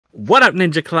What up,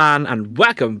 Ninja Clan, and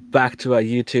welcome back to our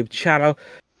YouTube channel.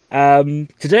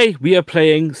 Today we are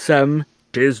playing some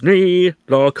Disney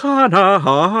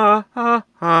Lorcana.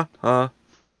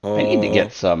 I need to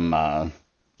get some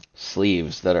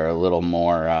sleeves that are a little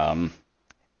more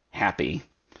happy.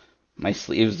 My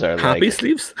sleeves are Happy like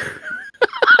sleeves?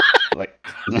 like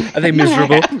Are they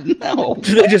miserable? No.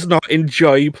 Do they just not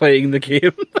enjoy playing the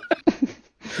game?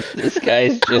 This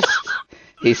guy's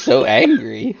he's so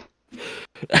angry.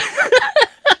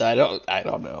 I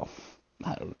don't know.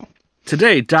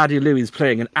 Today, Daddy Louie is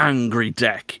playing an angry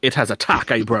deck. It has attack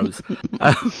eyebrows.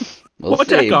 We'll what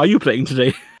see. deck are you playing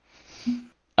today?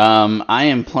 I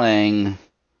am playing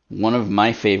one of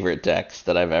my favorite decks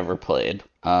that I've ever played.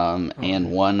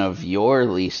 And one of your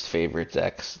least favorite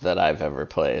decks that I've ever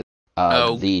played.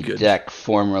 The good. deck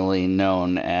formerly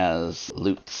known as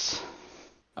Lootz.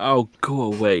 Oh, go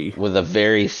away. With a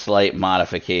very slight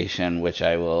modification, which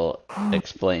I will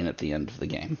explain at the end of the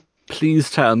game.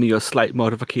 Please tell me your slight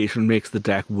modification makes the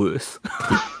deck worse.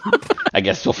 I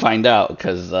guess we'll find out,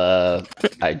 because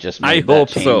I just made that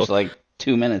change like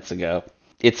 2 minutes ago.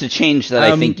 It's a change that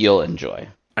I think you'll enjoy.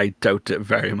 I doubt it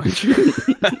very much.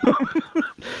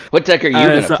 What deck are you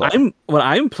going to play?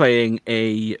 I'm playing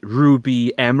a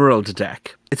Ruby Emerald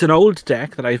deck. It's an old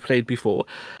deck that I've played before.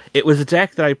 It was a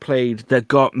deck that I played that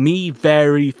got me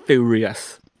very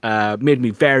furious. Made me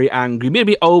very angry. Made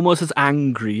me almost as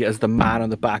angry as the man on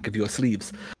the back of your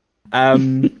sleeves.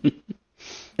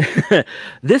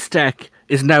 This deck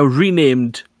is now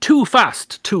renamed Too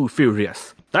Fast, Too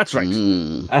Furious. That's right.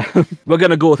 We're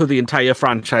going to go through the entire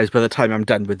franchise by the time I'm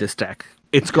done with this deck.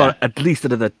 It's got at least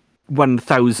another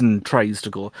 1,000 tries to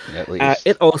go. At least.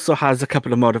 It also has a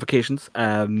couple of modifications.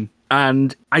 And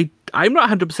I'm not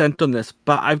 100% on this,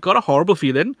 but I've got a horrible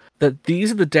feeling that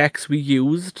these are the decks we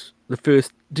used the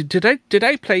first... Did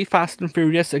I play Fast and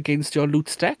Furious against your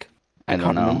Lootz deck? I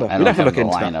don't know. Remember. I don't have the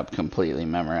lineup completely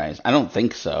memorized. I don't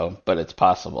think so, but it's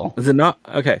possible. Is it not?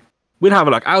 Okay. We'll have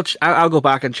a look. I'll go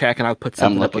back and check, and I'll put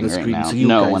something up on the screen. Right now. So you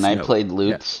no, guys when I know. played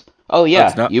Lootz... Oh,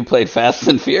 yeah, you played Fast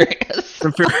and Furious.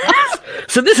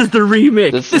 So this is the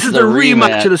remake. This is the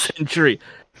rematch of the century.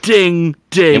 Ding,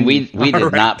 ding. And we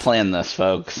did not plan this,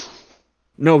 folks.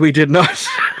 No, we did not.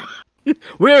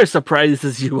 We're as surprised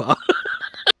as you are.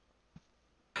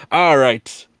 All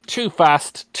right. Too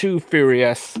Fast, Too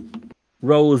Furious.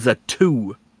 Rolls a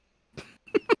 2.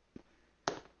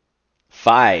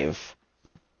 5.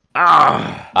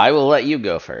 Ah! I will let you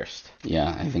go first.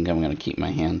 Yeah, I think I'm going to keep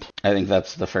my hand. I think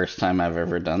that's the first time I've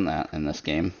ever done that in this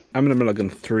game. I'm going to mulligan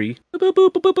 3.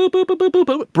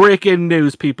 Breaking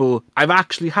news, people. I've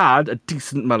actually had a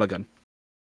decent mulligan.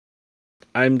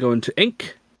 I'm going to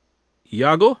ink.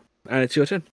 Iago, and it's your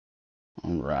turn.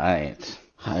 All right.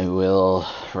 I will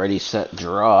ready, set,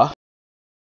 draw.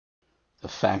 The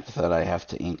fact that I have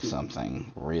to ink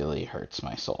something really hurts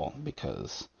my soul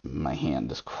because my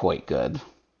hand is quite good,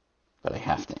 but I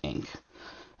have to ink.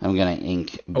 I'm going to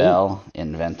ink Bell,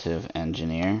 Inventive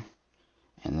Engineer,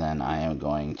 and then I am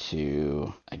going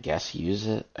to, I guess, use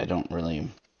it. I don't really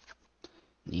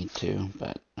need to,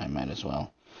 but I might as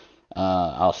well.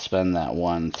 I'll spend that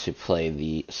one to play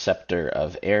the Scepter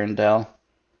of Arendelle.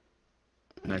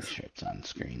 Make sure it's on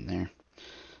screen there.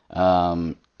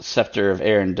 Scepter of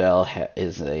Arendelle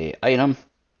is an item.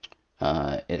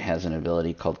 It has an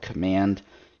ability called Command.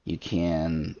 You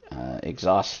can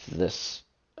exhaust this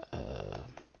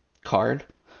card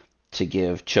to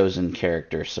give chosen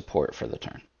character support for the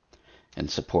turn. And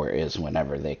support is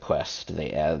whenever they quest,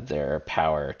 they add their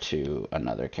power to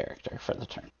another character for the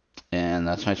turn. And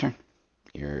that's my turn.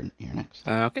 You're next.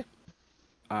 Okay.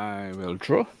 I will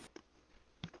draw.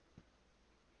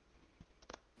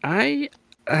 I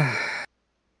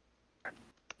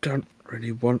don't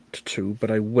really want to,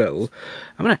 but I will.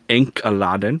 I'm going to ink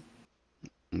Aladdin.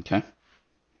 Okay.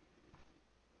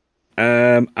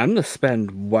 I'm going to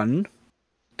spend 1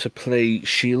 to play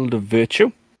Shield of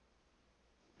Virtue.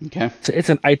 Okay. So it's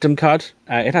an item card.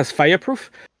 It has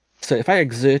fireproof. So if I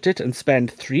exert it and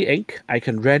spend 3 ink, I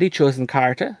can ready chosen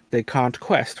character. They can't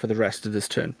quest for the rest of this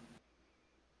turn.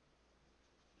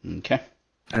 Okay.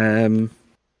 And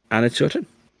it's your turn.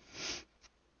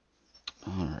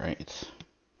 All right.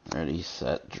 Ready,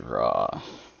 set, draw.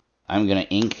 I'm going to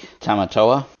ink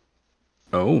Tamatoa.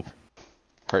 Oh.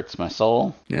 Hurts my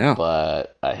soul. Yeah.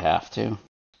 But I have to.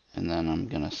 And then I'm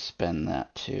going to spend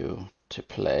that to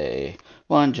play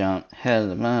one jump,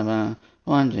 hell of mama,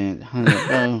 one jump,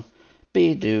 boo,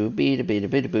 be-doo,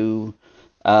 be-da, boo.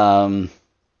 And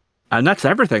that's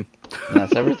everything.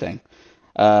 That's everything.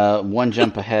 One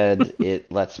jump ahead,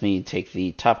 it lets me take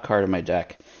the top card of my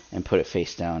deck and put it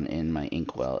face down in my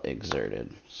Inkwell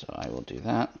Exerted. So I will do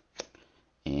that.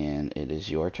 is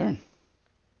your turn.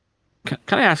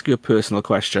 Can I ask you a personal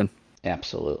question?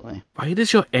 Absolutely. Why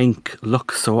does your ink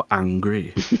look so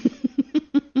angry?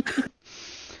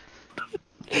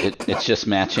 It's just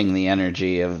matching the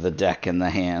energy of the deck and the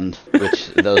hand,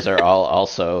 which those are all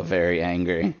also very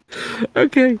angry.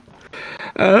 Okay.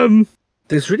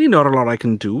 There's really not a lot I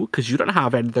can do because you don't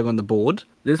have anything on the board.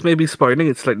 This may be spoiling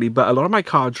it slightly, but a lot of my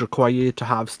cards require you to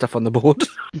have stuff on the board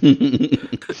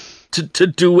to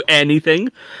do anything.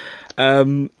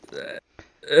 Um,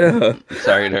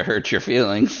 Sorry to hurt your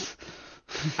feelings.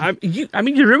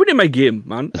 You're ruining my game,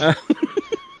 man.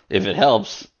 If it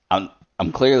helps,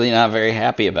 I'm clearly not very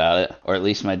happy about it, or at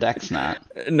least my deck's not.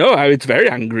 No, it's very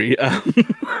angry.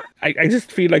 I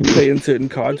just feel like playing certain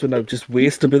cards when I just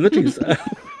waste abilities.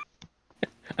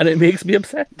 And it makes me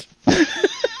upset.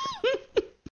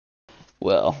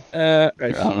 Well, right.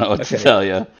 I don't know what to tell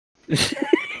you.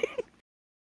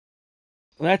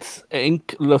 Let's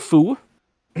ink LeFou.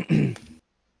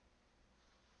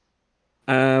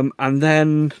 And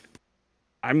then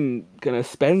I'm gonna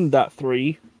spend that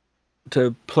 3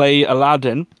 to play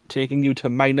Aladdin, taking you to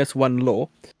 -1 law.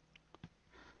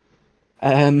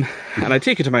 And I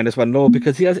take you to -1 law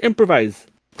because he has improvise.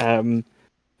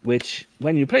 Which,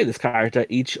 when you play this character,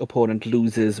 each opponent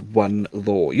loses 1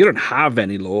 law. You don't have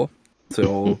any law,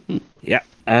 so yeah.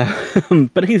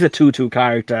 But he's a 2/2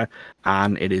 character,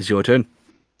 and it is your turn.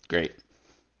 Great.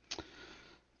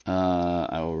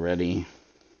 I will ready,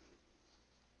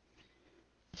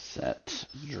 set,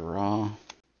 draw.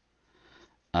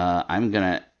 I'm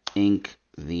gonna ink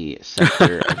the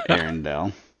Scepter of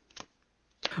Arendelle.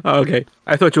 Okay,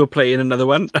 I thought you were playing another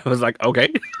one. I was like,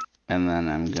 okay. And then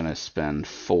I'm going to spend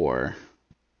 4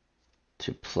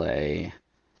 to play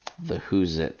the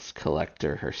Who's It's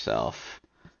collector herself,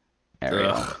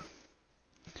 Ariel.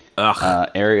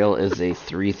 Ariel is a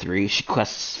 3/3. She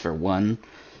quests for 1,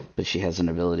 but she has an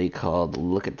ability called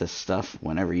Look at This Stuff.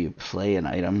 Whenever you play an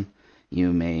item,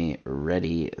 you may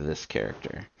ready this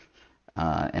character.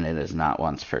 And it is not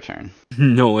once per turn.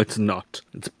 No, it's not.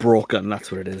 It's broken,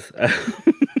 that's what it is.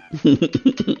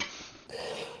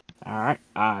 Alright,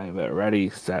 I'm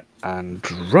ready, set, and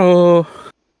draw.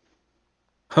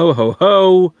 Ho ho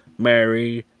ho,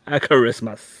 Merry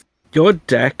Christmas. Your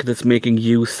deck that's making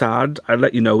you sad, I'll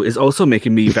let you know, is also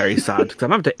making me very sad. Because I'm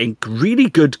having to ink really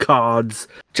good cards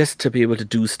just to be able to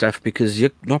do stuff because you're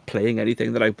not playing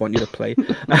anything that I want you to play.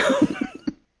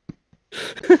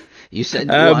 You said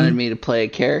you wanted me to play a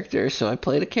character, so I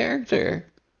played a character.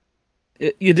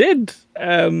 You did.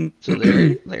 So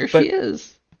there she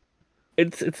is.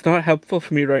 It's not helpful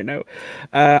for me right now.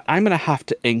 I'm gonna have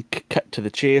to ink Cut to the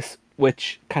Chase,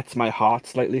 which cuts my heart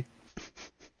slightly.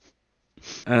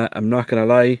 I'm not gonna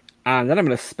lie. And then I'm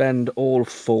gonna spend all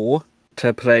 4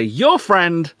 to play your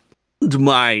friend and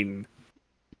mine,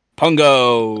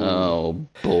 Pongo. Oh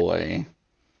boy.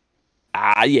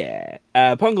 Yeah.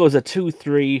 Pongo's a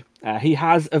 2/3. He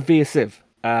has Evasive,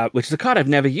 which is a card I've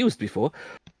never used before.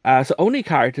 So only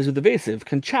characters with Evasive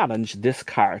can challenge this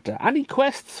character, and he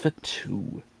quests for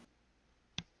 2.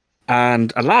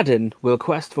 And Aladdin will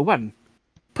quest for 1,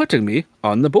 putting me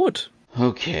on the board.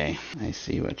 Okay, I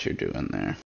see what you're doing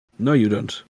there. No, you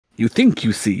don't. You think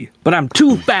you see, but I'm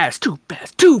too fast,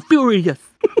 too furious.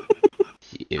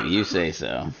 If you say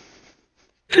so.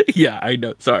 Yeah, I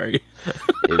know. Sorry.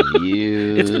 If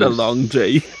you It's been a long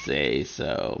day. Say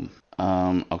so.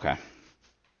 Okay.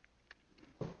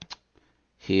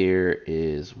 Here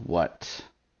is what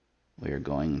we're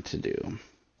going to do.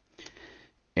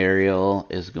 Ariel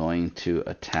is going to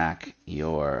attack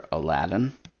your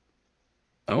Aladdin.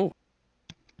 Oh.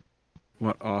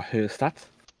 What are her stats?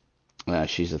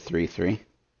 She's a 3/3.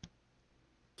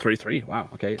 3/3. Wow.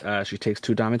 Okay. She takes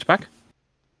 2 damage back.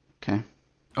 Okay.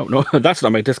 Oh no, that's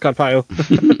not my discard pile.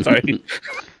 Sorry.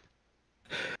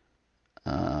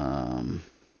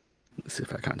 Let's see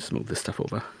if I can just move this stuff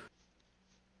over.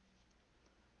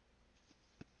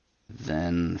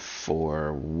 Then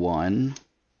for 1,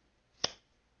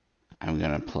 I'm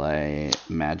gonna play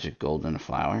Magic Golden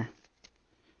Flower.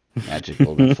 Magic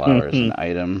Golden Flower is an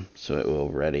item, so it will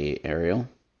ready Ariel.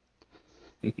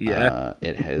 Yeah.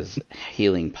 It has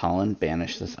Healing Pollen.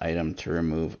 Banish this item to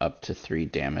remove up to 3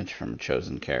 damage from a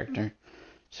chosen character.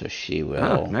 So she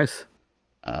will. Nice.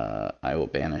 I will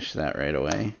banish that right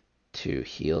away to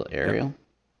heal Ariel. Yep.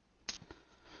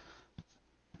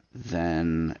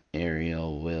 Then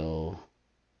Ariel will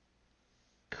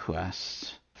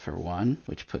quest for 1,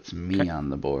 which puts me on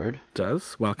the board.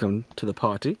 Does. Welcome to the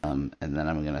party. And then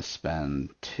I'm going to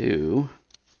spend 2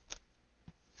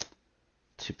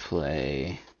 to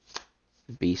play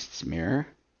the Beast's Mirror.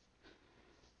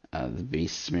 The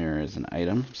Beast's Mirror is an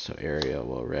item, so Ariel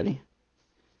will ready.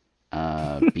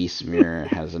 Beastmere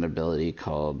has an ability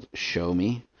called Show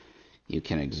Me. You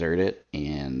can exert it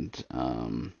and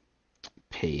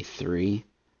pay 3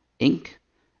 ink.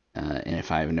 And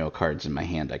if I have no cards in my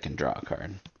hand, I can draw a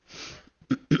card.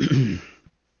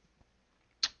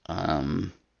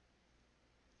 I'm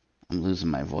losing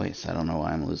my voice. I don't know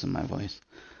why I'm losing my voice.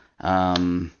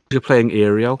 You're playing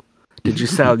Ariel. Did you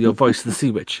sell your voice to the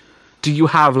Sea Witch? Do you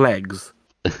have legs?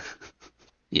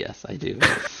 Yes, I do.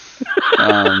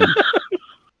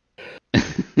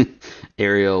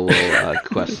 Ariel will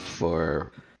quest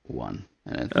for 1.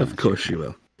 Of course you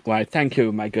will. Why, thank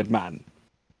you, my good man.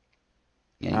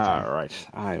 Anytime. All right,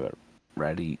 I will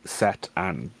ready, set,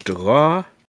 and draw.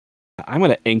 I'm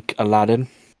going to ink Aladdin.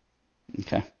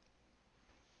 Okay.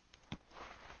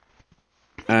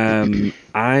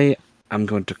 I am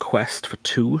going to quest for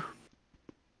 2,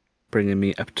 bringing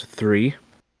me up to 3.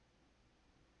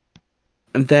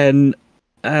 And then,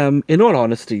 in all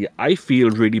honesty, I feel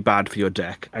really bad for your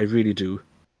deck. I really do.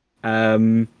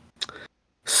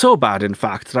 So bad, in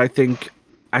fact, that I think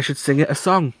I should sing it a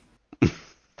song.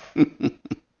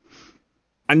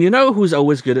 And you know who's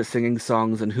always good at singing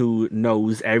songs and who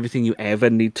knows everything you ever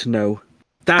need to know?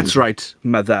 That's right,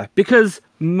 Mother. Because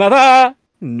Mother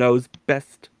knows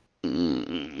best.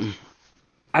 And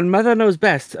Mother knows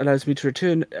best allows me to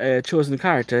return a chosen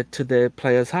character to the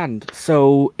player's hand.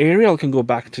 So Ariel can go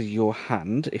back to your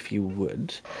hand, if you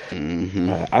would.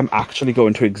 I'm actually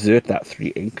going to exert that 3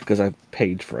 ink because I've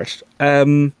paid for it.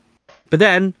 But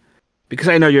then, because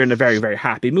I know you're in a very, very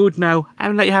happy mood now,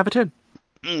 I'm going to let you have a turn.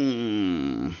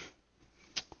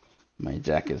 My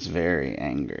deck is very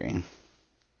angry.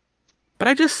 But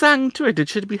I just sang to it. It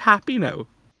should be happy now.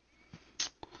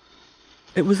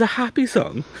 It was a happy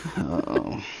song.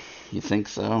 Oh, you think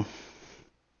so?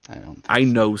 I don't think I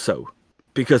know so.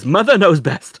 Because Mother knows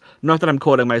best. Not that I'm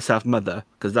calling myself Mother,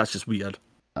 because that's just weird.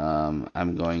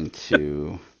 I'm going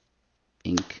to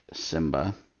ink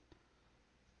Simba.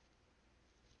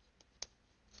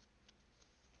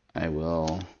 I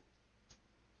will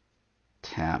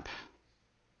tap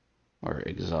or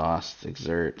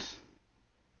exert,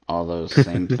 all those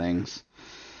same things.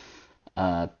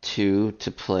 2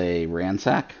 to play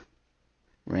Ransack.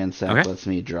 Ransack lets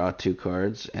me draw 2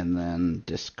 cards and then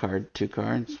discard 2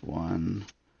 cards. 1,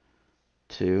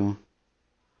 2.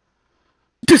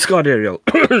 Discard Ariel.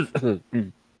 I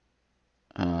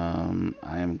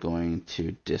am going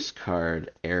to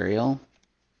discard Ariel.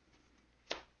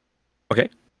 Okay.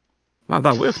 Wow,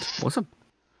 that worked. Awesome.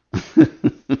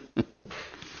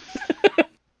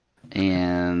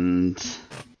 And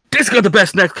discard the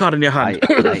best next card in your hand.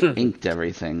 I inked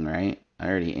everything, right? I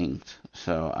already inked,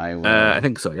 so I will. I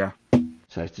think so, yeah.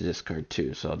 So I have to discard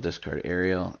 2. So I'll discard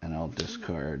Ariel and I'll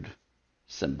discard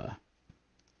Simba.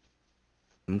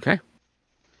 Okay.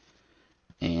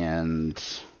 And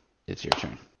it's your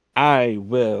turn. I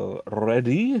will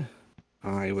ready.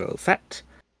 I will set.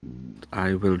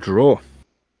 I will draw.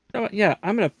 Oh, yeah,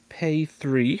 I'm going to pay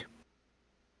 3.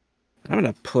 I'm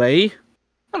going to play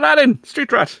Aladdin,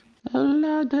 Street Rat.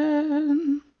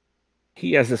 Aladdin.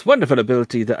 He has this wonderful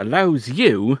ability that allows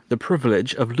you the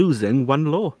privilege of losing 1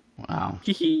 law. Wow.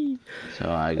 So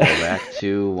I go back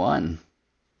to 1.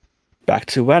 Back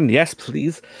to 1, yes,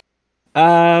 please.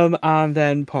 And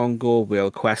then Pongo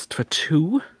will quest for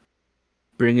 2,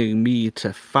 bringing me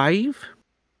to 5.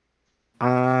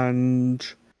 And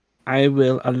I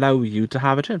will allow you to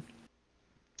have a turn.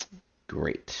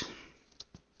 Great.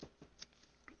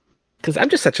 Because I'm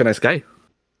just such a nice guy.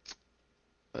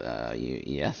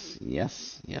 Yes, you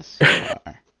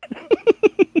are.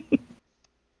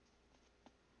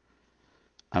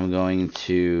 I'm going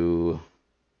to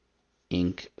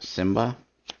ink Simba.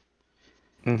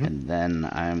 And then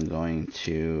I'm going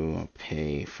to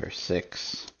pay for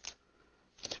 6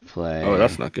 to play. Oh,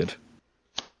 that's not good.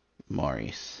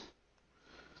 Maurice.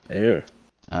 Here.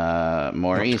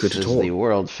 Maurice is the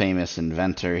world famous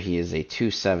inventor. He is a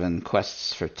 2/7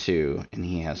 quests for 2, and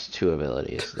he has 2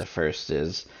 abilities. The first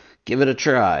is give it a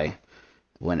try.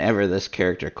 Whenever this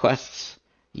character quests,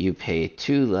 you pay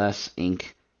 2 less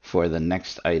ink for the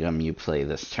next item you play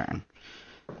this turn.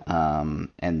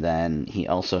 And then he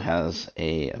also has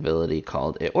a ability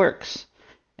called It Works,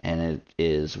 and it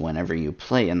is whenever you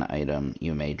play an item,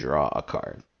 you may draw a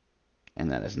card,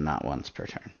 and that is not once per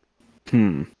turn.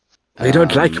 I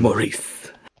don't like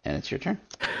Maurice. And it's your turn.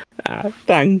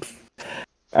 Thanks.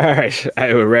 Alright,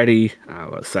 I will ready, I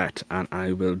will set, and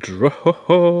I will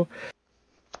draw.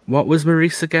 What was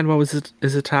Maurice again? What was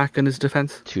his attack and his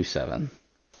defense? 2/7.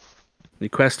 The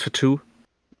quest for 2?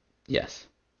 Yes.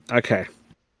 Okay.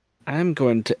 I'm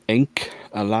going to ink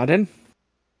Aladdin.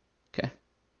 Okay.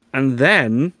 And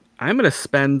then I'm going to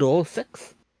spend all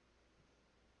 6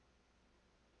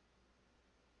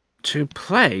 to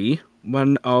play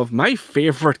one of my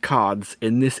favorite cards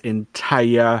in this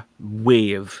entire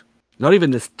wave. Not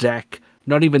even this deck,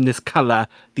 not even this color,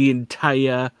 the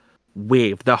entire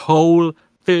wave. The whole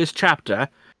first chapter,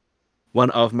 one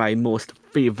of my most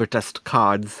favoritist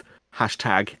cards,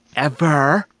 hashtag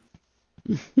ever.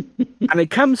 And it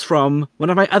comes from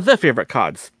one of my other favorite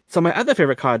cards. So my other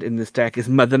favorite card in this deck is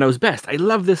Mother Knows Best. I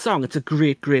love this song. It's a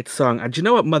great, great song. And do you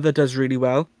know what Mother does really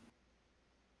well?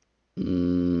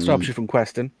 Stops you from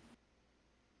questing.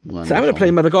 Wonderful. So I'm going to play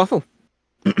Mother Gothel.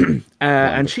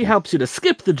 And she helps you to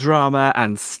skip the drama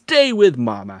and stay with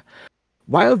Mama.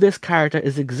 While this character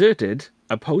is exerted,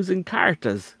 opposing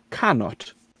characters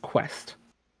cannot quest.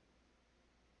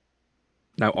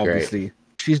 Now, obviously,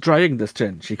 she's drying this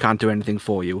turn. She can't do anything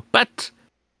for you. But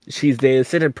she's there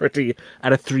sitting pretty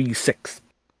at a 3/6.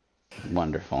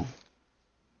 Wonderful.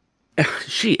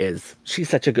 She is. She's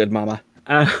such a good mama.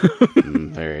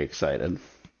 I'm very excited.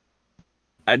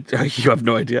 You have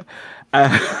no idea.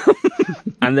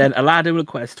 And then Aladdin will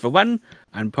quest for 1,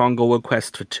 and Pongo will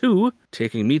quest for 2,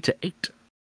 taking me to 8.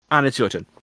 And it's your turn.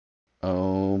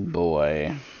 Oh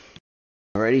boy.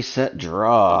 Ready, set,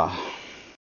 draw.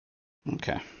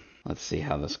 Okay, let's see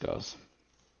how this goes.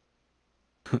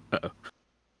 Uh-oh.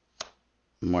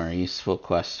 Maurice will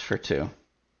quest for 2.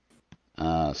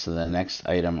 So the next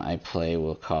item I play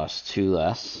will cost 2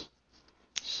 less.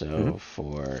 So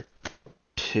for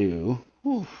 2...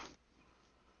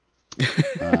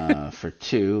 for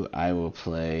 2, I will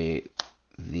play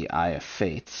the Eye of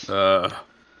Fates.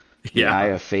 The Eye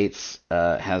of Fates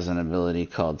has an ability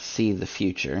called See the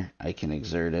Future. I can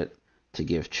exert it to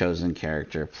give chosen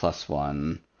character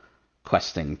 +1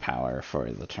 questing power for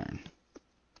the turn.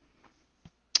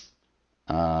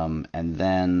 And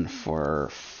then for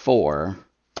 4,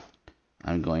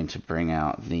 I'm going to bring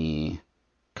out the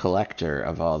collector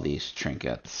of all these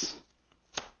trinkets.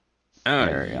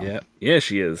 Ariel. Yeah,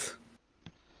 she is.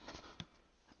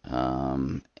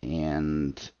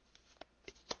 And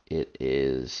it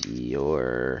is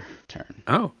your turn.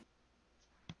 Oh.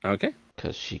 Okay.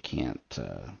 Because she can't do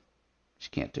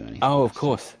anything. Oh, of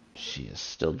course. She is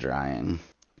still drying.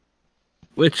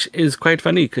 Which is quite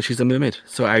funny because she's a mermaid,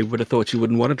 so I would have thought she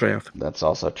wouldn't want to dry off. That's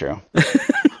also true.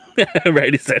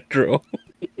 Ready, set, draw.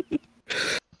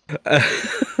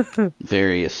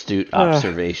 Very astute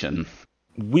observation.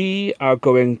 We are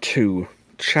going to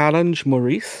challenge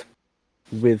Maurice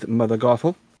with Mother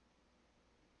Gothel.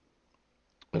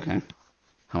 Okay.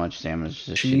 How much damage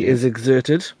does she do? She is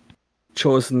exerted.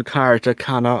 Chosen character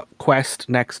cannot quest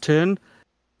next turn.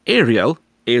 Ariel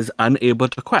is unable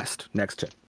to quest next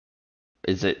turn.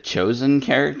 Is it chosen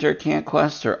character can't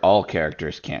quest or all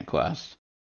characters can't quest?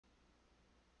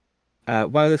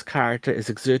 While this character is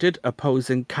exerted,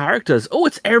 opposing characters. Oh,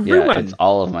 it's everyone. Yeah, it's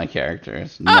all of my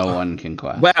characters. No one can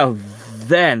quest. Well,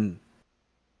 then,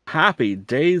 happy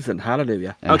days and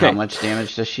hallelujah. And how much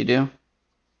damage does she do?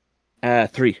 3.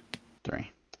 3.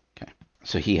 Okay.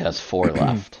 So he has 4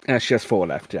 left. She has 4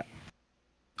 left, yeah.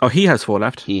 Oh, he has 4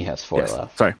 left? He has 4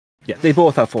 left. Sorry. Yeah, they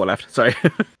both have 4 left. Sorry.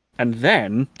 And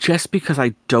then, just because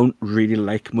I don't really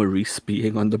like Maurice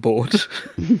being on the board,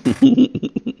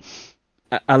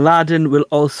 Aladdin will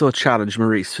also challenge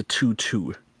Maurice for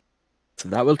 2/2. So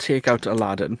that will take out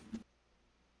Aladdin.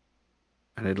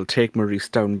 And it'll take Maurice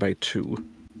down by 2.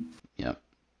 Yep.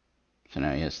 So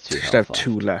now he has 2 Should health have left.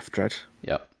 2 left, right?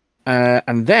 Yep.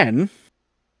 And then,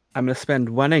 I'm going to spend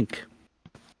 1 ink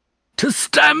to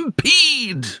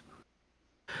stampede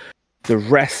the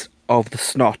rest of the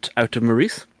snot out of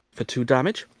Maurice for 2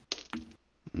 damage.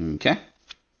 Okay.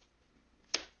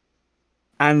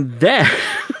 And then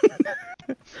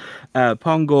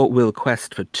Pongo will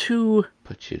quest for 2.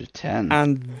 Put you to 10.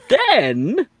 And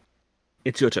then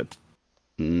it's your turn.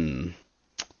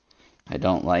 I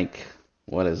don't like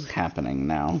what is happening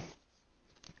now.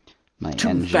 My Too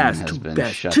engine fast, has too been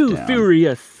fast, shut too down.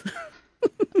 furious.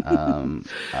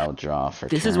 I'll draw for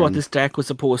This turn. is what this deck was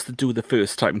supposed to do the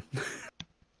first time.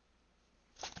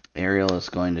 Ariel is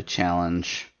going to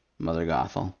challenge Mother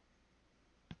Gothel.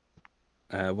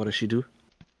 What does she do?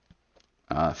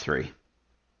 3.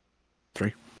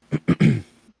 3. And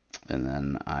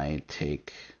then I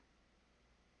take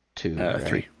 2.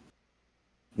 3.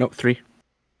 No, 3.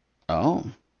 Oh.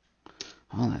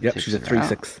 Oh, that Yep, takes she's a her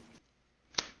 3/6. out.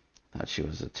 Thought she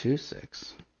was a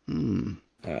 2/6.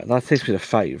 That takes me to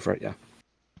 5, right? Yeah.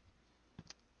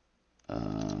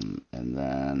 And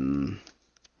then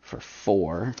for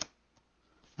 4,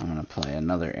 I'm going to play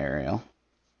another Ariel.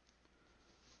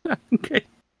 Okay.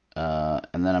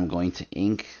 And then I'm going to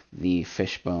ink the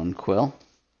Fishbone Quill.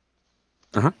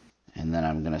 Uh-huh. And then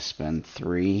I'm going to spend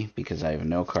 3 because I have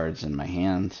no cards in my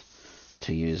hand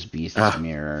to use Beast's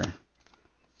Mirror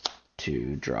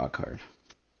to draw a card.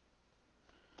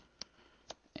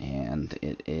 And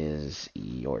it is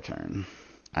your turn.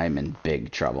 I'm in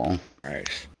big trouble. Right.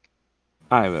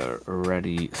 I'm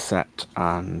ready, set,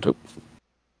 and... Oh,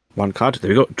 one card. There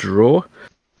we go. Draw.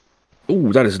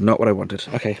 Ooh, that is not what I wanted.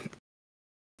 Okay.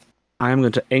 I'm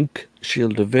going to ink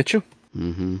Shield of Virtue.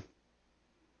 Mm-hmm.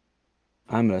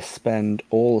 I'm going to spend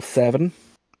all 7.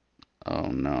 Oh,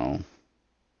 no.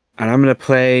 And I'm going to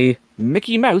play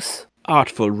Mickey Mouse,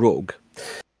 Artful Rogue.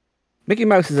 Mickey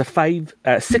Mouse is a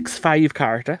 6/5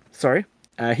 character. Sorry.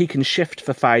 He can shift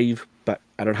for 5, but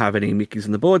I don't have any Mickeys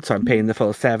on the board, so I'm paying the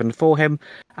full 7 for him.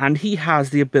 And he has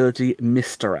the ability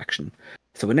Misdirection.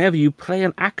 So whenever you play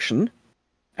an action,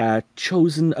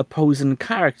 chosen opposing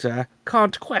character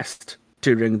can't quest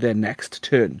during their next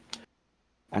turn.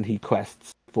 And he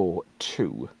quests for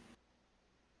 2.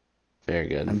 Very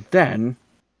good. And then...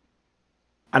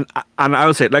 And I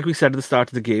will say, like we said at the start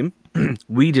of the game,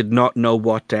 we did not know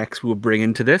what decks we were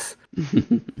bringing to this.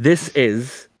 This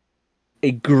is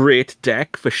a great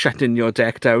deck for shutting your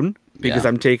deck down, because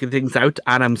I'm taking things out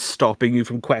and I'm stopping you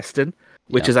from questing,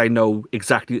 which is, I know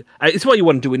exactly... It's what you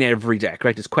want to do in every deck,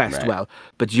 right? It's quest well.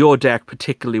 But your deck,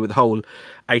 particularly with whole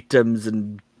items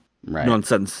and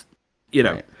nonsense, you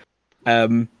know.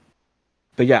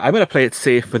 But yeah, I'm going to play it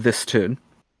safe for this turn.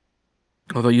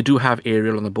 Although you do have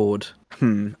Ariel on the board.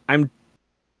 Okay. I'm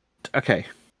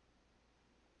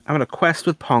going to quest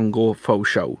with Pongo Faux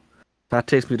Show. That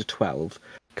takes me to 12.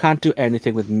 Can't do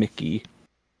anything with Mickey.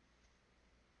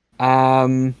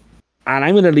 And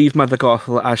I'm going to leave Mother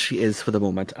Gothel as she is for the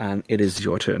moment, and it is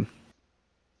your turn.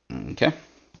 Okay.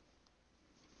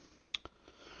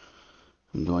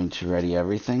 I'm going to ready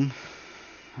everything.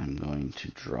 I'm going to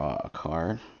draw a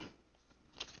card.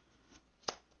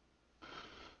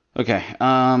 Okay,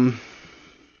 I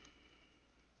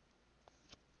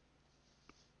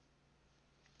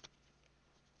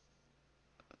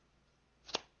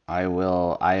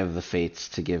have the fates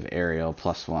to give Ariel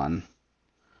 +1.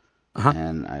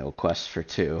 And I will quest for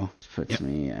 2. Puts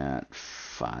me at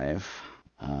 5.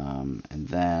 And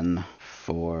then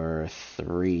for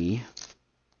 3,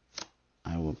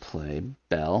 I will play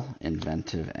Belle,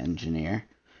 Inventive Engineer.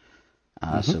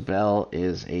 So Belle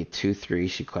is a 2/3.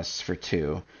 She quests for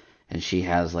 2, and she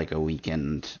has like a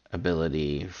weakened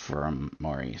ability from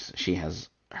Maurice.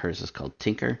 Hers is called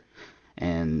Tinker,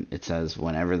 and it says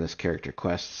whenever this character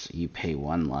quests, you pay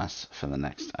 1 less for the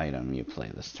next item you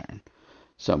play this turn.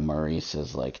 So Maurice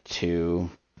is like 2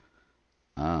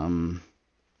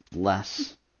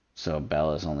 less. So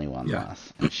Belle is only 1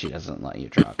 less, and she doesn't let you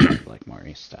draw a card like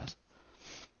Maurice does.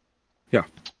 Yeah.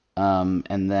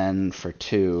 And then for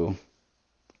 2.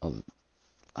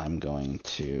 I'm going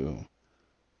to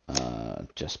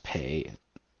just pay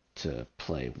to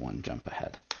play 1 jump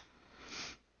ahead.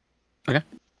 Okay.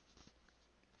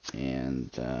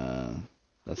 And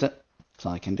that's it. That's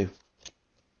all I can do.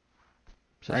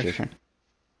 So that's your turn.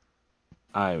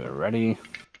 I'm ready.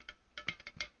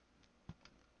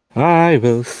 I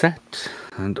will set,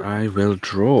 and I will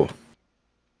draw.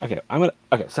 Okay, so I'm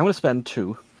gonna spend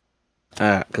 2.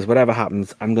 Because whatever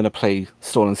happens, I'm gonna play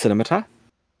Stolen Scimitar.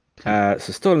 So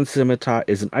Stolen Scimitar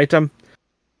is an item.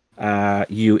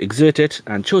 You exert it,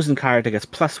 and chosen character gets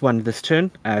 +1 this turn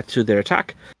to their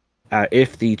attack.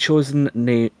 If the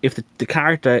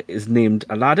character is named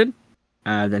Aladdin,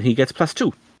 then he gets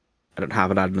 +2. I don't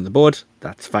have Aladdin on the board.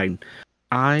 That's fine.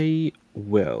 I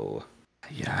will.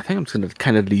 Yeah, I think I'm just gonna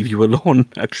kind of leave you alone.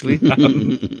 Actually,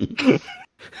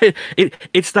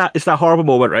 it's that horrible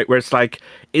moment, right, where it's like,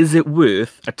 is it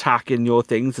worth attacking your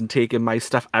things and taking my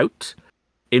stuff out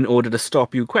in order to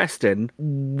stop you questing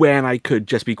when I could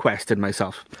just be questing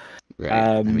myself? Right.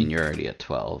 I mean, you're already at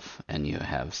 12, and you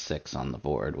have 6 on the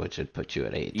board, which would put you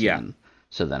at 18. Yeah.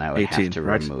 So then I would 18, have to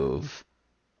remove...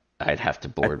 I'd have to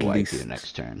board wipe you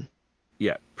next turn.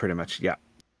 Yeah, pretty much, yeah.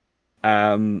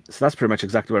 So that's pretty much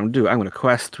exactly what I'm going to do. I'm going to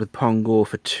quest with Pongo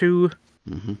for 2.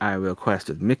 I will quest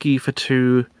with Mickey for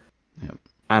 2. Yep.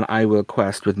 And I will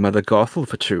quest with Mother Gothel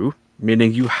for 2,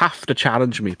 meaning you have to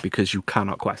challenge me because you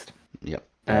cannot quest. Yep.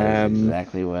 That is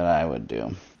exactly what I would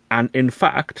do. And in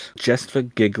fact, just for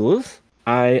giggles,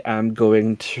 I am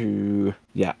going to...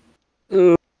 Yeah.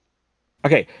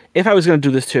 Okay, if I was going to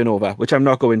do this turn over, which I'm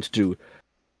not going to do,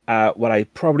 what I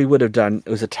probably would have done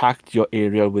was attacked your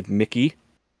area with Mickey,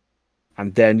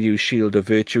 and then use Shield of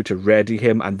Virtue to ready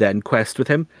him, and then quest with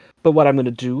him. But what I'm going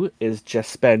to do is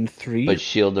just spend 3... But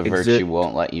Shield of Virtue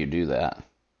won't let you do that.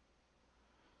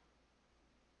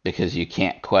 Because you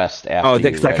can't quest after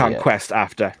because I can't quest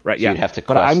after. Right, so yeah. You'd have to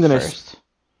quest first.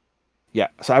 Yeah,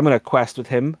 so I'm going to quest with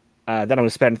him. Then I'm going to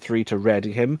spend 3 to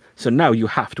ready him. So now you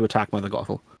have to attack Mother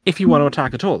Gothel. If you want to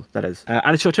attack at all, that is.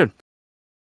 And it's your turn.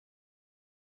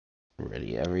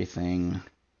 Ready everything.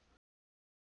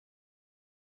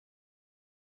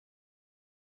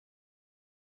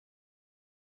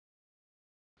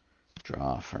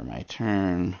 Draw for my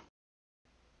turn.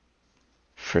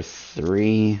 For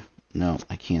 3. No,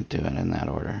 I can't do it in that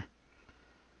order.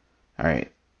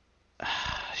 Alright.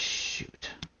 Shoot.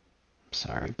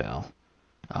 Sorry, Belle.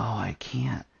 Oh, I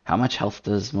can't. How much health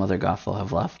does Mother Gothel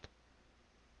have left?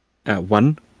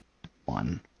 1.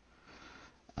 1.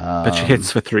 But she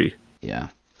hits for 3. Yeah.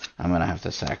 I'm going to have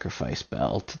to sacrifice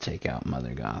Belle to take out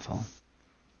Mother Gothel.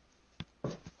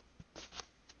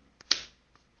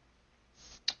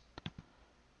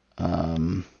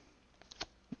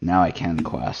 Now I can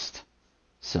quest.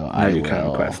 So Now I you will...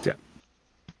 can quest, yeah.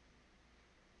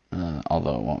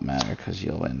 Although it won't matter because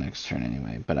you'll win next turn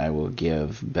anyway. But I will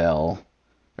give Belle...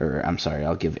 Or, I'm sorry,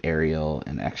 I'll give Ariel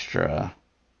an extra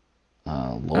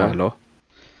lore. Lore.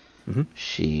 Mm-hmm.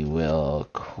 She will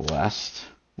quest,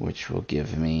 which will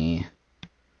give me...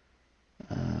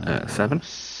 7.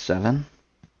 7.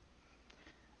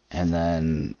 And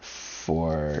then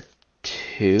for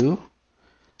 2,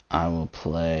 I will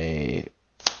play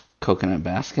Coconut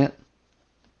Basket.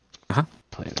 Uh-huh.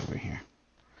 Play it over here.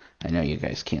 I know you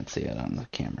guys can't see it on the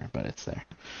camera, but it's there.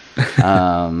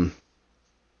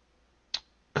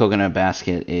 Coconut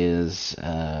Basket is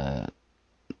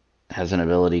has an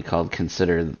ability called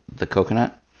Consider the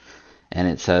Coconut, and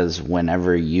it says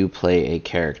whenever you play a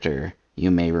character,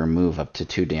 you may remove up to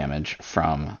 2 damage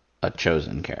from a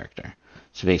chosen character.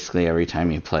 So basically, every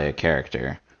time you play a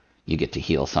character, you get to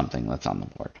heal something that's on the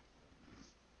board.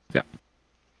 Yeah.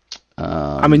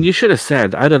 I mean, you should have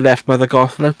said I'd have left Mother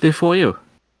Gothel out there for you.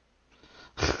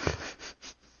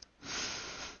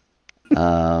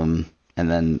 And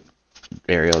then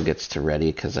Ariel gets to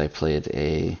ready because I played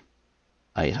a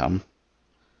item.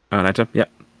 An item, yeah.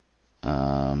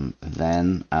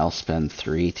 Then I'll spend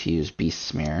 3 to use Beast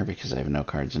Smear because I have no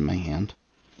cards in my hand.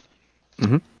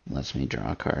 Mm-hmm. Lets me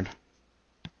draw a card.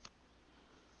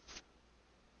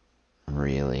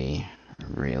 Really,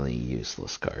 really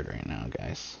useless card right now,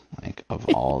 guys. Like, of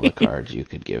all the cards you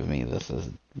could give me, this is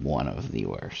one of the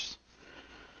worst.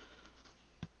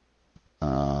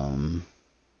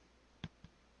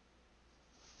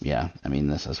 Yeah, I mean,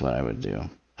 this is what I would do.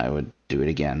 I would do it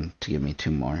again to give me 2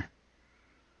 more.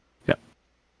 Yep.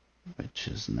 Which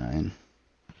is 9.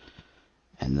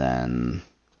 And then,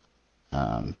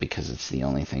 because it's the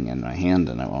only thing in my hand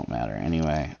and it won't matter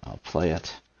anyway, I'll play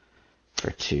it for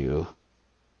 2,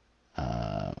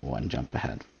 1 jump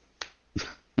ahead.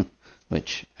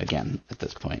 Which, again, at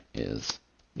this point is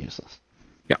useless.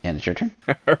 Yeah. And it's your turn.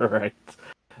 Alright.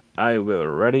 I will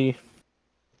ready.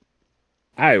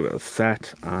 I will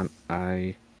set and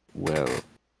I will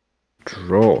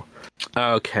draw.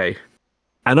 Okay.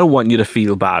 I don't want you to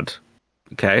feel bad.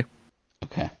 Okay?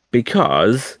 Okay.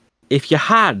 Because if you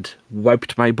had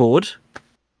wiped my board,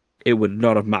 it would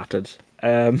not have mattered.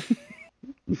 I'm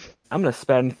going to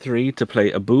spend 3 to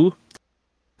play Abu.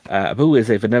 Abu is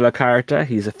a vanilla character.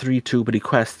 He's a 3/2, but he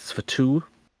quests for 2.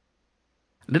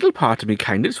 A little part of me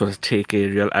kind of just wants to take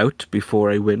Ariel out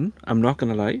before I win. I'm not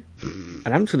going to lie. And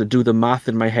I'm just going to do the math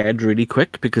in my head really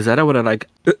quick because I don't want to like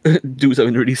do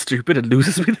something really stupid and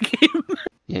loses me the game.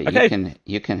 Yeah, Okay.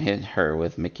 you can hit her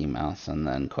with Mickey Mouse and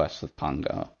then quest with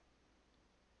Pongo.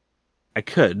 I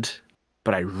could,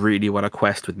 but I really want to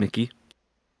quest with Mickey.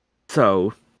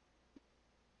 So,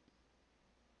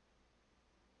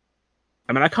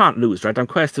 I mean, I can't lose, right? I'm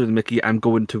questing with Mickey. I'm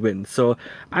going to win. So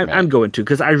I'm going to,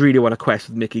 because I really want to quest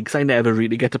with Mickey, because I never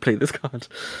really get to play this card.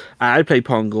 I play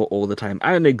Pongo all the time.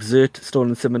 I exert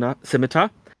Stolen Scimitar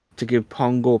to give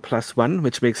Pongo +1,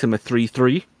 which makes him a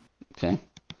 3/3. Okay.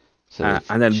 So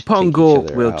and then Pongo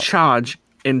will charge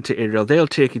into Ariel. They'll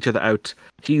take each other out.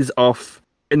 He's off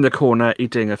in the corner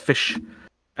eating a fish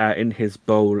in his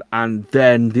bowl. And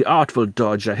then the Artful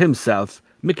Dodger himself,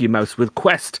 Mickey Mouse, will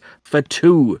quest for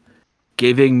 2.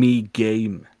 Giving me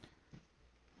game.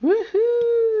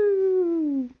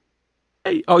 Woohoo!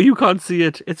 Hey, oh, you can't see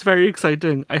it. It's very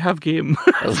exciting. I have game.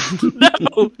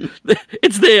 No!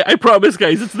 It's there. I promise,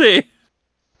 guys. It's there.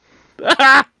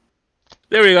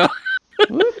 There we go.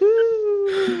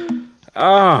 Woohoo!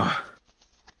 Oh.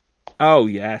 Oh,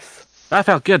 yes. That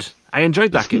felt good. I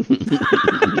enjoyed that game.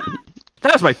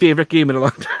 That was my favorite game in a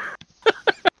long time.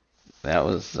 That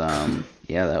was,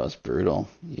 yeah, that was brutal.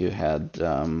 You had,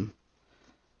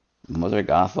 Mother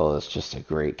Gothel is just a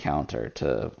great counter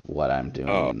to what I'm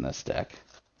doing in this deck.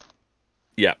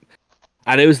 Yeah.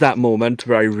 And it was that moment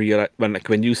where I realized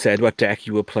when you said what deck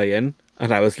you were playing,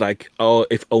 and I was like, oh,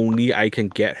 if only I can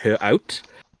get her out.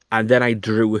 And then I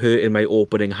drew her in my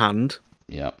opening hand.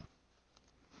 Yep.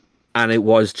 And it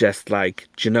was just like,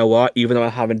 do you know what? Even though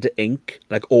I'm having to ink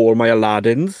like all my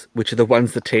Aladdins, which are the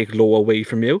ones that take low away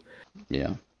from you,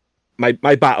 Yeah. my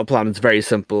battle plan is very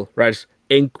simple, right?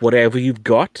 Ink whatever you've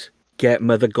got, get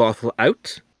Mother Gothel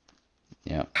out.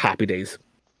 Yep. Happy days.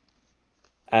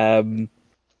 And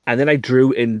then I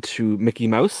drew into Mickey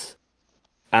Mouse,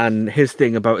 and his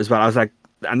thing about as well, I was like,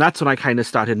 and that's when I kind of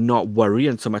started not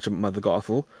worrying so much about Mother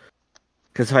Gothel,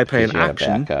 because if I play Because an you had a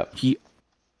action, backup.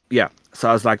 yeah. So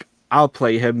I was like, I'll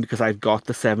play him because I've got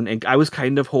the 7 ink. I was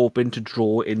kind of hoping to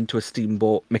draw into a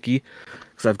Steamboat Mickey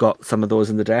because I've got some of those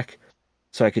in the deck,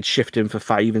 so I could shift him for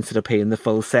 5 instead of paying the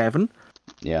full 7.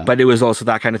 Yeah. But it was also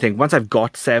that kind of thing. Once I've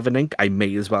got 7 ink, I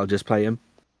may as well just play him.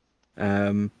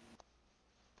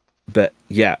 But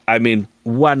yeah, I mean,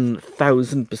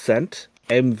 1000%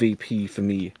 MVP for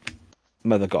me,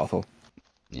 Mother Gothel.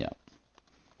 Yeah.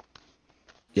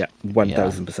 Yeah, Yeah.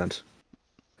 1000%.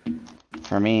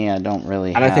 For me, I don't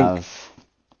really And I think,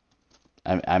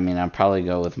 have. I mean, I'd probably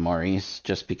go with Maurice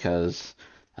just because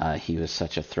he was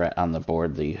such a threat on the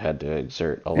board that you had to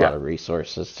exert a lot yeah, of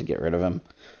resources to get rid of him.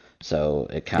 So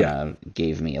it kind yeah, of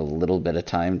gave me a little bit of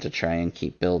time to try and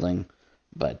keep building.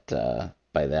 But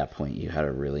by that point, you had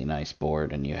a really nice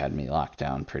board and you had me locked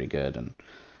down pretty good. And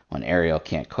when Ariel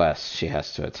can't quest, she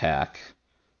has to attack.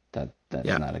 That's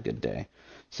yeah. not a good day.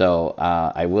 So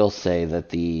I will say that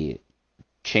the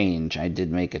change, I did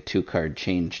make a 2 card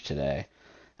change today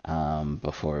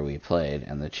before we played,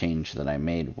 and the change that I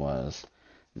made was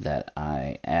that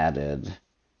I added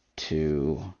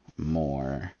 2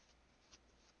 more.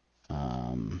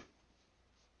 Um,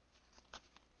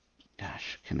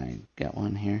 Gosh, can I get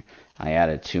one here? I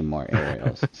added 2 more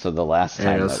aerials. So the last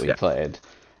time that Yes, we yeah, played,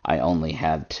 I only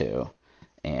had 2,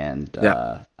 and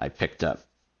yeah, I picked up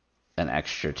an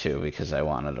extra 2 because I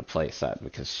wanted a playset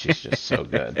because she's just so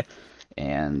good.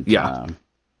 And yeah,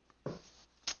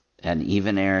 and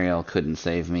even Ariel couldn't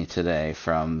save me today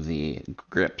from the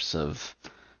grips of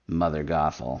Mother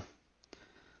Gothel.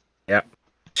 yeah.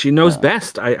 She knows Uh,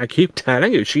 best. I keep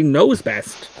telling you, she knows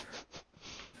best.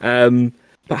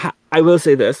 But I will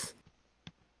say this: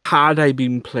 had I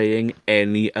been playing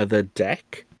any other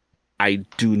deck, I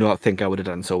do not think I would have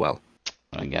done so well.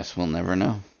 I guess we'll never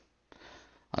know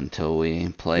until we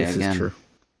play This is again. true.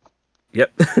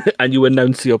 Yep. And you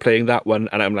announce you're playing that one,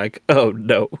 and I'm like, oh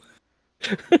no.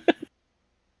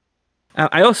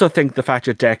 I also think the fact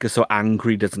your deck is so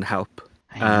angry doesn't help.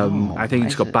 I know. I think you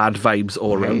just got bad vibes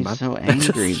all Why are around, you man. so It's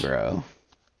angry, just, bro?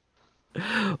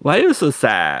 why are you so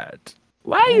sad?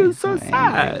 Why Why are are you you so so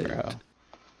angry, sad?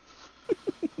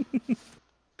 bro?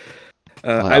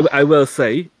 I Well, I will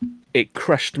say, it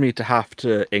crushed me to have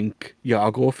to ink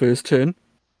Yargo first turn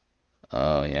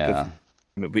oh because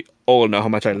yeah, we all know how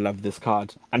much I love this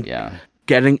card, and yeah,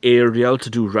 getting Ariel to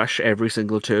do rush every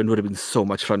single turn would have been so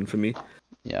much fun for me.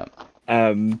 yeah,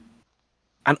 Um,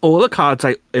 and all the cards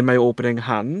I in my opening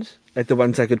hand, like the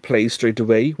ones I could play straight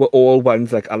away, were all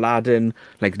ones like Aladdin,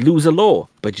 like lose a law,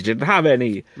 but you didn't have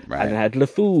any. And right. I had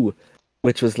LeFou,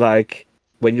 which was like,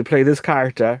 when you play this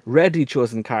character, ready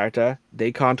chosen character,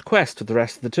 they can't quest for the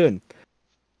rest of the turn.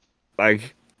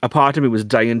 Like, a part of me was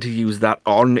dying to use that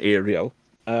on Ariel.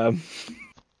 Um,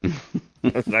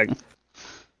 like,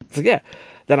 so yeah.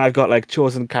 Then I've got like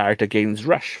chosen character gains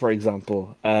rush, for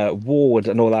example, ward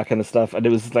and all that kind of stuff. And it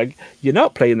was like, you're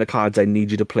not playing the cards I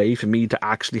need you to play for me to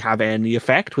actually have any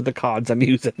effect with the cards I'm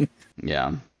using.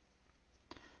 Yeah,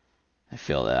 I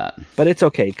feel that. But it's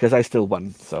okay because I still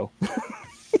won. So,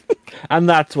 and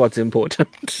that's what's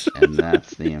important. And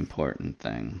that's the important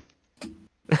thing.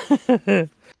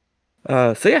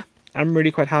 So yeah, I'm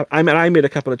really quite happy. I mean, I made a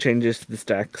couple of changes to this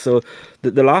deck. So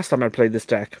the last time I played this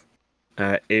deck,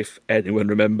 if anyone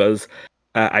remembers,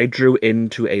 I drew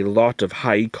into a lot of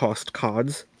high cost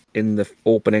cards in the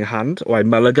opening hand, or I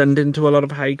mulliganed into a lot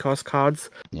of high cost cards.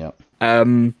 Yep.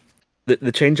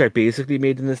 The change I basically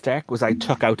made in this deck was I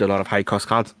took out a lot of high cost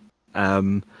cards.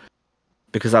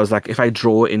 Because I was like, if I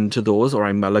draw into those or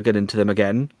I mulligan into them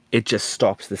again, it just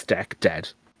stops this deck dead.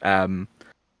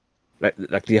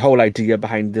 Like the whole idea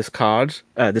behind this card,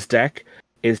 this deck,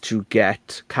 is to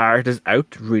get characters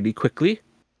out really quickly.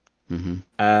 Mhm.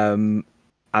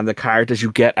 And the characters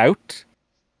you get out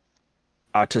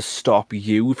are to stop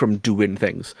you from doing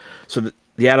things. So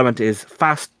the element is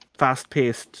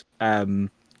fast-paced,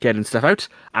 getting stuff out,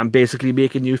 and basically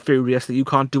making you furious that you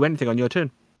can't do anything on your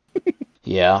turn.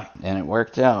 Yeah, and it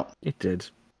worked out. It did.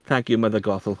 Thank you, Mother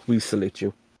Gothel. We salute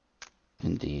you.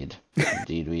 Indeed.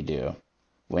 Indeed we do.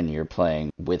 when you're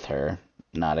playing with her,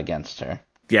 not against her.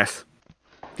 Yes.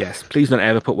 Yes. Please don't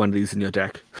ever put one of these in your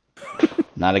deck.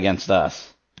 Not against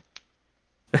us.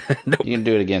 Nope. You can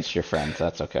do it against your friends.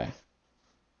 That's okay.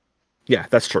 Yeah,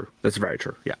 that's true. That's very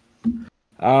true. Yeah.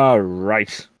 All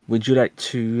right. Would you like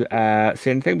to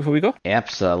say anything before we go?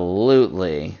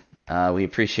 Absolutely. We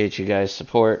appreciate you guys'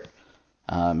 support.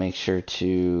 Make sure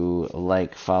to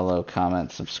like, follow,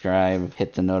 comment, subscribe,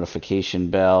 hit the notification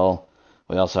bell.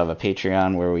 We also have a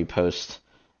Patreon where we post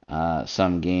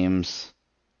some games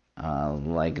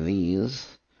like these,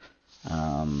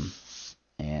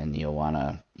 and you'll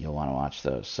wanna watch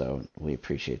those. So we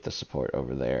appreciate the support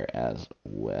over there as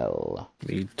well.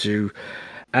 We do.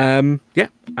 Yeah,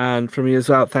 and from me as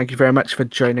well, thank you very much for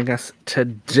joining us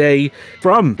today.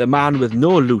 From the man with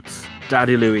no Lootz,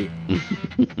 Daddy Louie.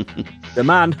 The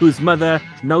man whose mother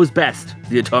knows best,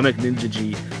 the Atomic Ninja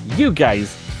G. You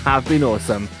guys have been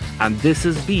awesome, and this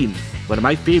has been one of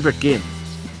my favourite games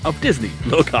of Disney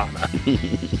Lorcana.